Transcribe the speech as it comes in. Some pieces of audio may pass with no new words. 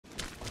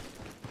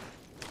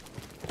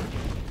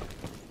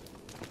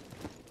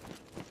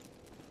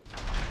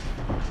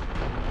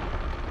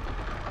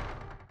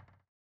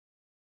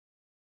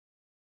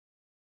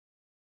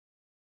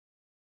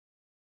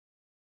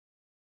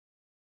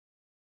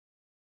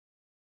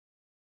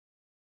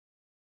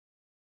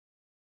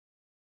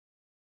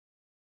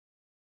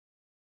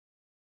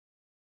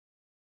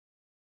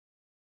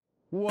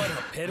What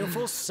a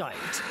pitiful sight.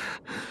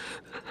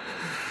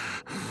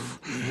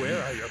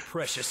 Where are your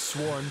precious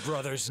sworn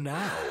brothers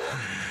now?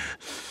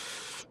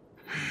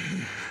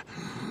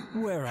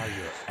 Where are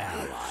your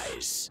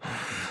allies?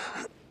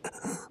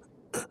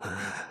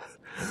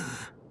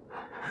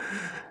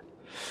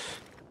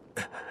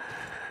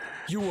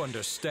 You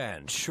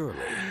understand, surely.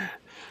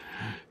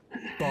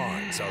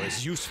 Bonds are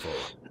as useful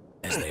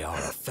as they are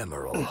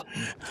ephemeral.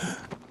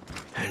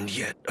 And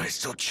yet, I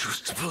still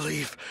choose to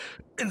believe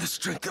in the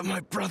strength of my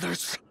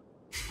brothers.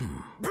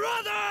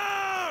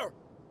 Brother!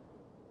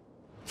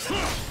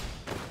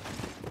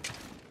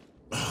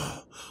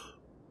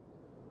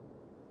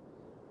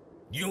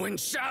 Yuan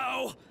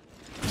Shao!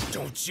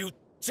 Don't you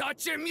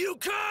touch him, you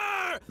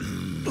cur!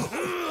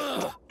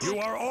 You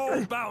are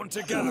all bound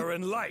together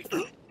in life.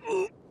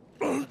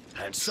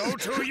 And so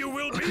too you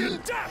will be in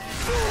death!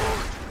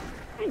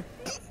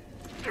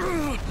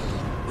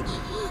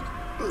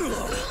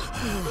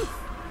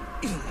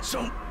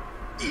 So,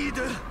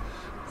 either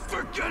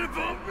forget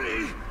about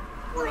me,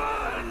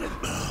 run!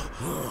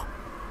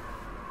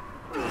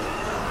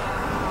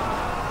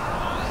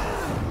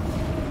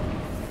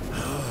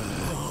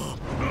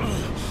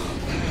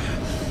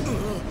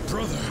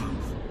 Brother,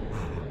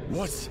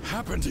 what's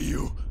happened to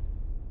you?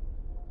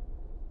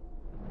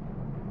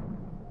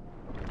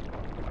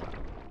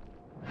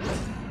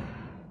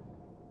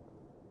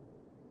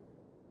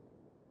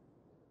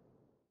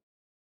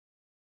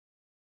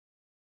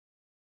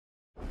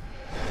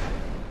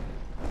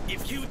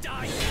 If you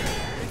die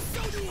here,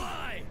 so do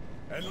I!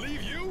 And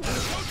leave you no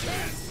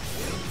chance!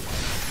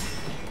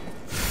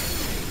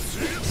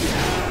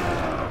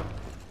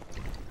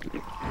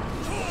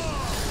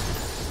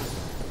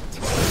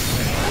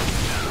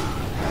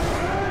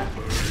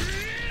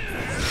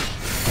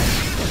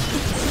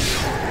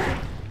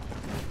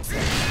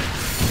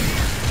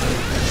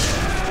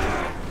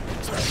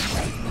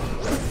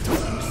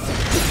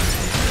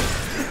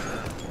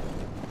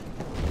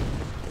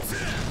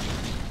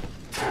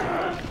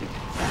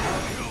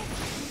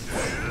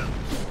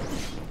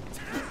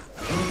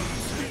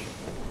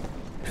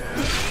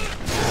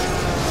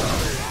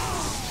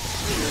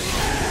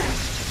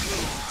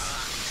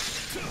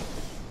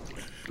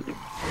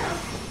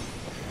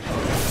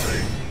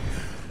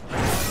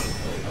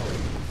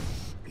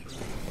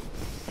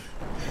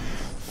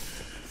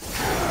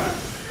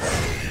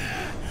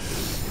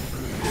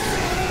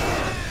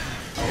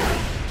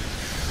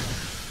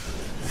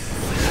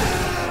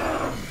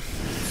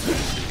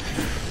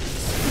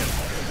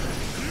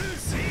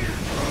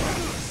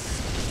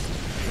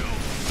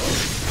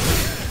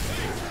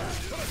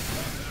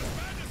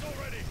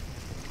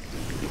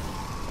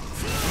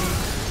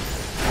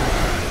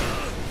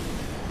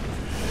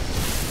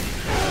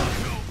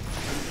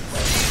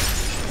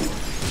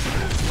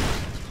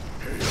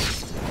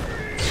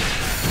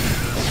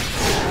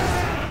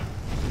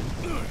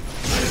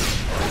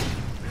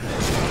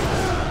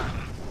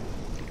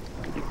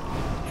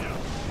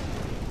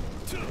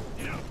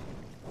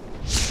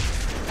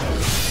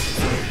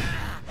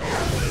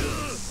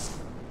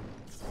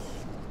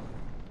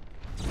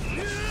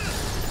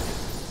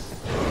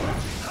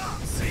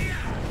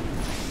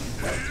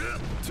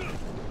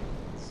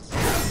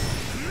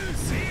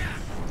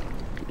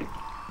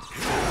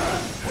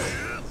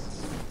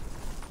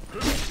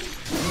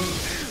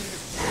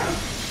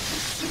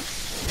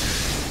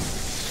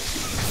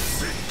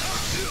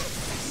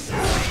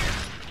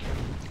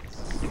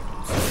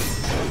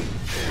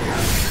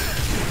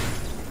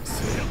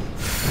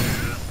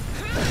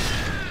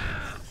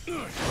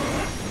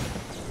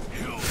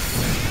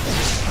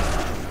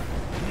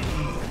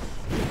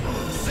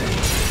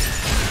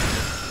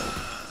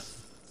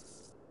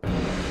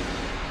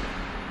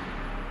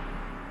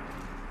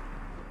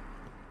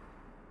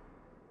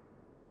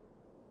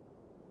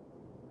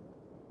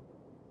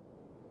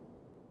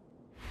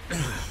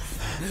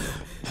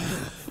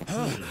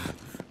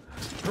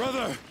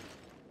 Brother!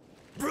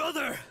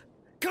 Brother!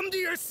 Come to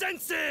your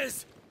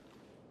senses!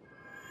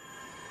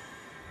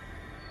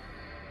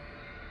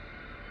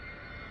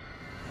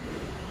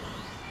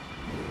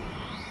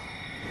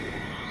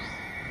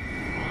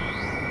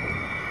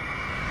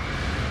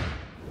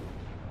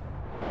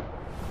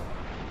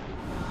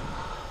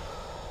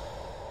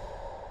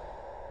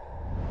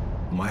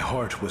 My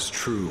heart was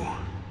true,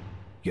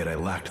 yet I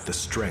lacked the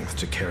strength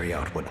to carry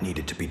out what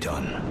needed to be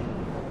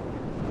done.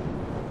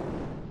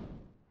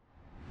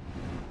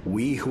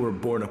 We who were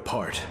born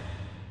apart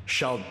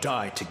shall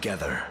die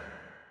together.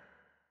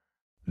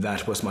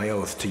 That was my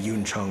oath to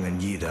Yuncheng and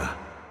Yida,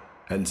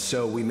 and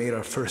so we made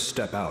our first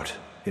step out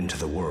into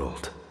the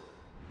world.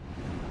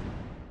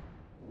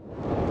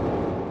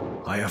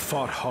 I have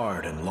fought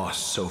hard and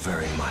lost so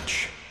very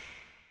much,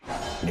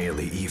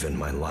 nearly even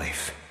my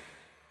life.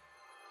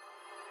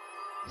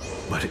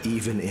 But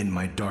even in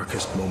my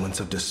darkest moments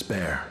of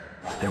despair,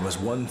 there was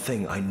one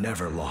thing I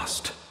never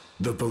lost: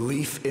 the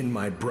belief in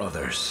my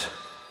brothers.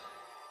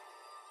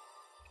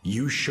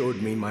 You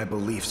showed me my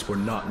beliefs were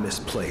not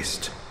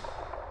misplaced,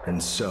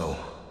 and so,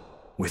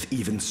 with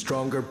even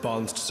stronger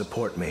bonds to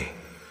support me,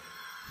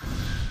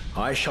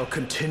 I shall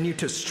continue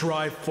to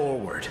strive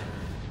forward.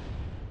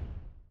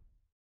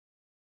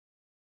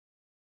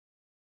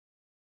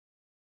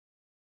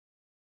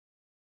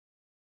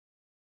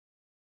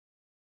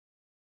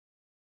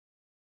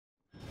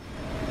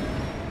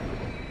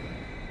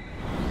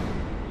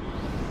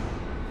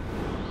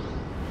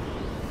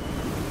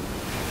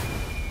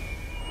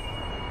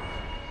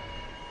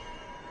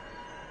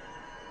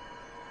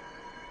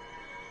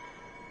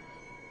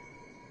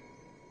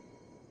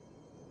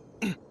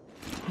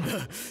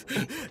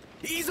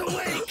 He's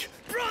awake!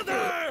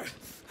 Brother!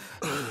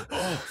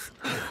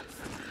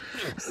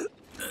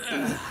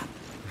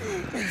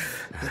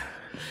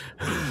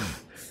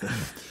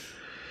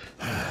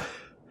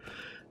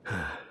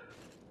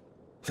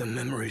 The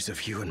memories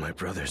of you and my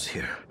brothers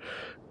here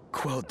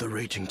quelled the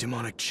raging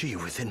demonic chi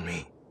within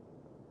me.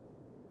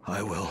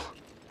 I will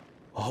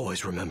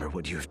always remember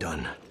what you've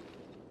done.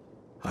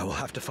 I will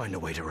have to find a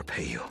way to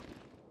repay you.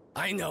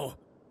 I know.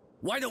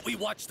 Why don't we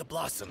watch the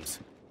blossoms?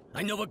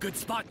 I know a good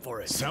spot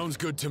for it. Sounds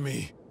good to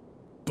me.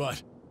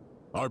 But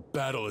our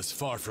battle is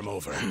far from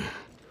over.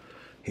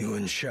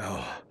 Yuan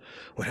Shao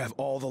would have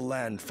all the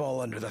land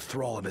fall under the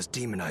thrall of his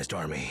demonized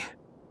army.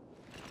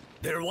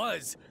 There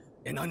was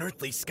an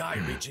unearthly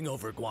sky reaching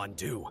over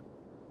Guandu.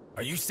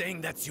 Are you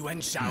saying that's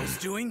Yuan Shao's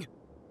doing?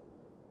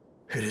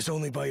 It is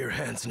only by your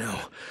hands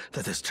now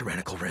that this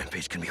tyrannical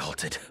rampage can be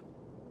halted.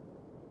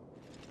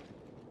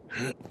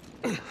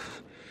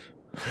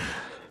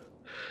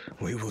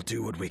 We will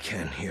do what we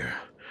can here.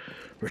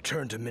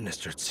 Return to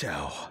Minister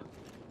Cao.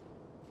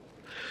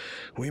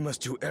 We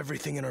must do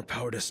everything in our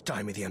power to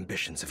stymie the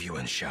ambitions of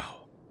Yuan Shao.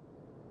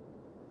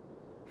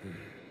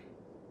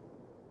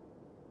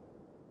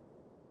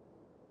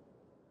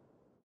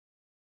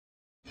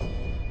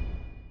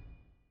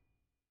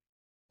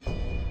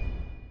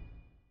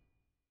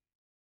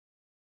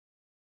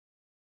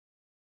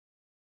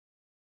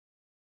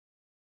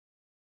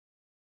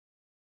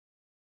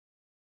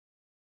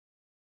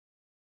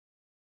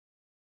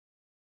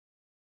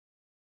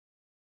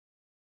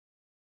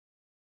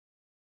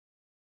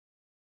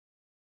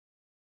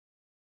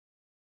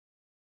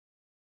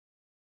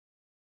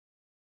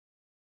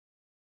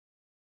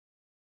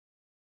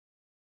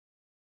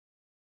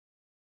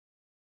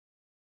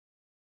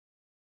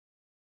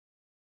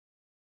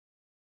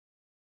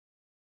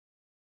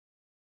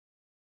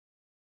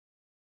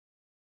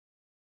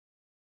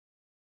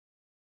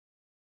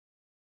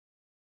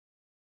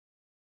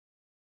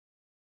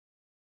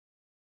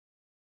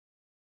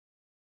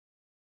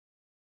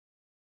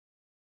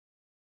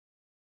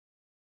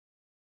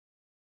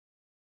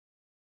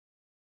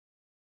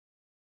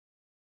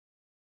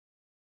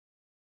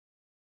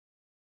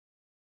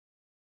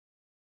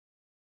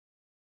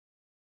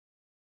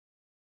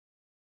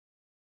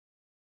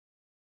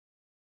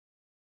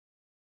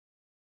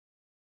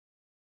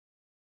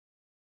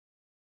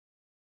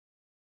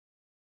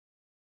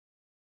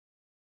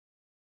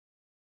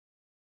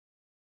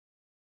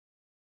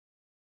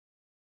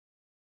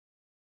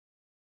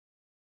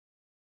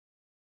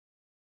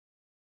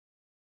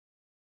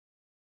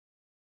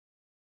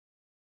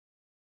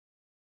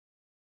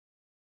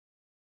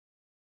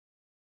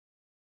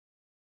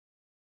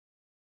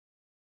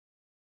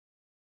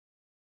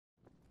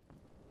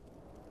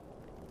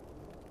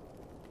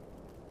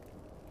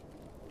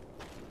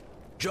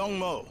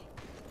 Zhongmo,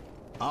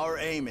 our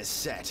aim is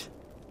set.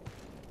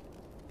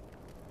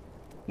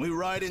 We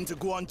ride into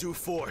Guandu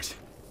Fort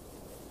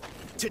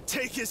to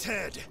take his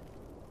head.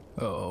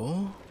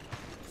 Oh?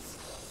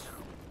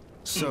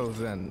 So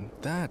then,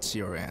 that's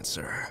your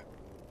answer.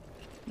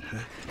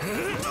 I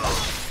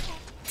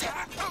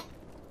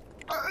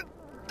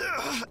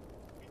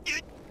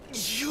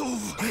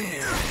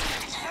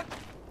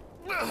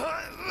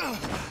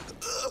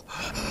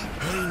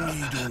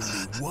need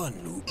only one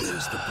who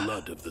bears the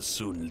blood of the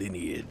Sun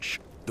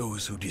lineage.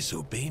 Those who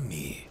disobey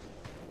me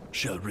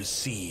shall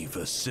receive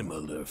a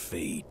similar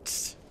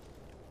fate.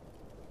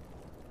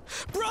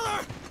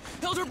 Brother!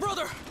 Elder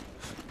brother!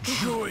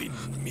 Join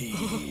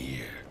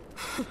me,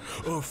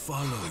 or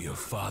follow your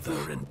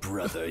father and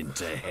brother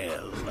into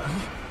hell.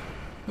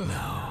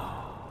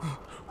 Now,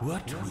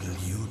 what will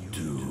you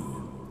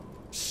do,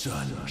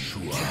 Sun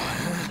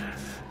Quan?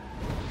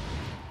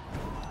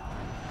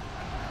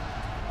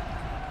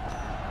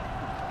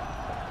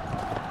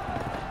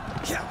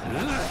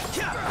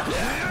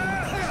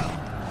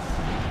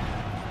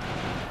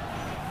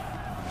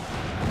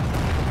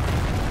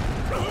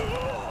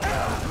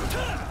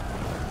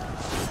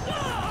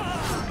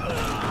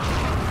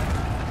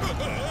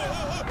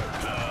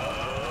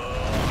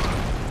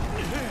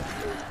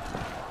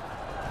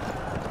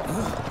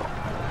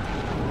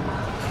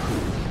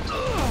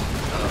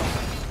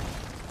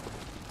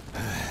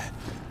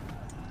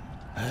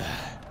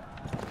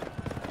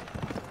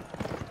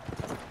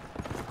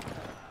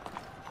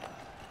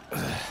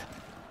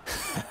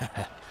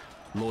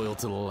 Loyal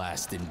to the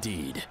last,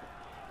 indeed.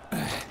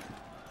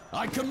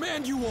 I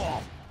command you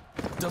all,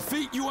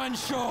 defeat Yuan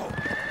Shao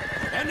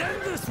and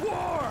end this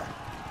war!